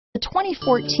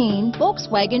2014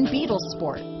 Volkswagen Beetle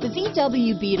Sport. The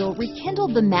VW Beetle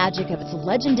rekindled the magic of its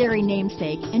legendary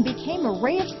namesake and became a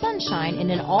ray of sunshine in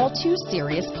an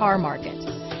all-too-serious car market.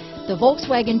 The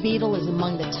Volkswagen Beetle is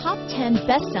among the top 10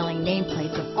 best-selling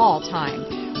nameplates of all time,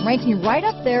 ranking right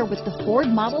up there with the Ford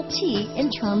Model T in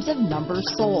terms of numbers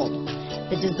sold.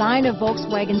 The design of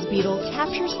Volkswagen's Beetle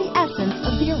captures the essence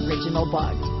of the original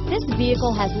bug. This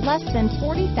vehicle has less than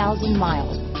 40,000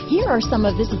 miles. Here are some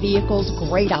of this vehicle's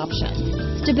great options: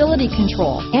 stability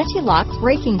control, anti-lock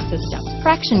braking system,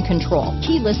 traction control,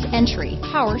 keyless entry,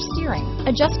 power steering,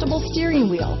 adjustable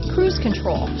steering wheel, cruise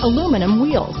control, aluminum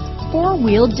wheels,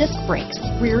 four-wheel disc brakes,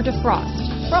 rear defrost,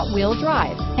 front-wheel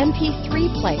drive,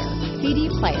 MP3 player,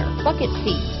 CD player, bucket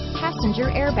seats,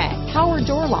 passenger airbag, power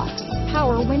door locks,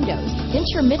 power windows,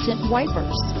 intermittent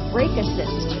wipers, brake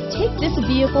assist. Take this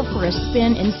vehicle for a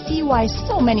spin and see why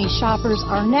so many shoppers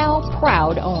are now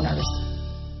proud owners.